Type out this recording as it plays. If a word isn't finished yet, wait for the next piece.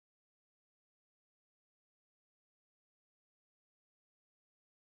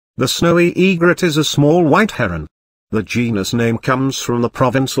The snowy egret is a small white heron. The genus name comes from the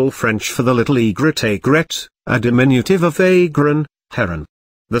Provençal French for the little egret, aigrette, a diminutive of aigron, heron.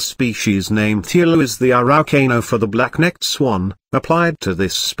 The species name thula is the Araucano for the black-necked swan, applied to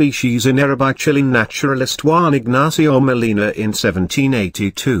this species in era by Chilean naturalist Juan Ignacio Molina in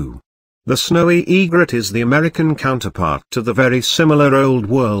 1782. The snowy egret is the American counterpart to the very similar Old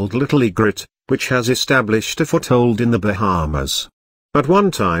World little egret, which has established a foothold in the Bahamas. At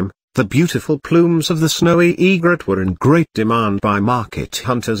one time, the beautiful plumes of the snowy egret were in great demand by market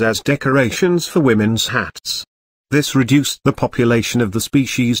hunters as decorations for women's hats. This reduced the population of the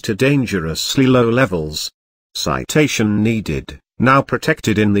species to dangerously low levels. Citation needed. Now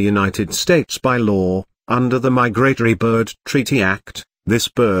protected in the United States by law, under the Migratory Bird Treaty Act, this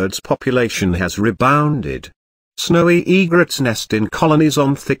bird's population has rebounded. Snowy egrets nest in colonies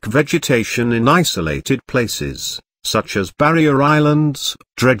on thick vegetation in isolated places, such as barrier islands,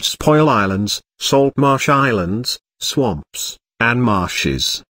 dredge spoil islands, salt marsh islands, swamps, and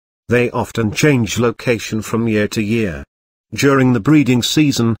marshes. They often change location from year to year. During the breeding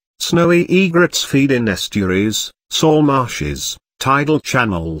season, snowy egrets feed in estuaries, salt marshes, tidal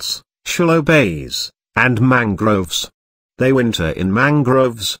channels, shallow bays, and mangroves. They winter in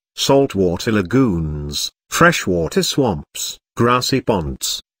mangroves, saltwater lagoons, freshwater swamps, grassy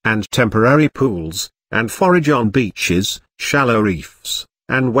ponds, and temporary pools, and forage on beaches, shallow reefs,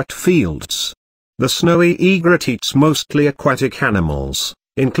 and wet fields. The snowy egret eats mostly aquatic animals,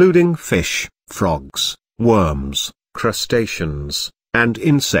 including fish, frogs, worms, crustaceans, and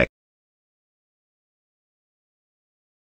insects.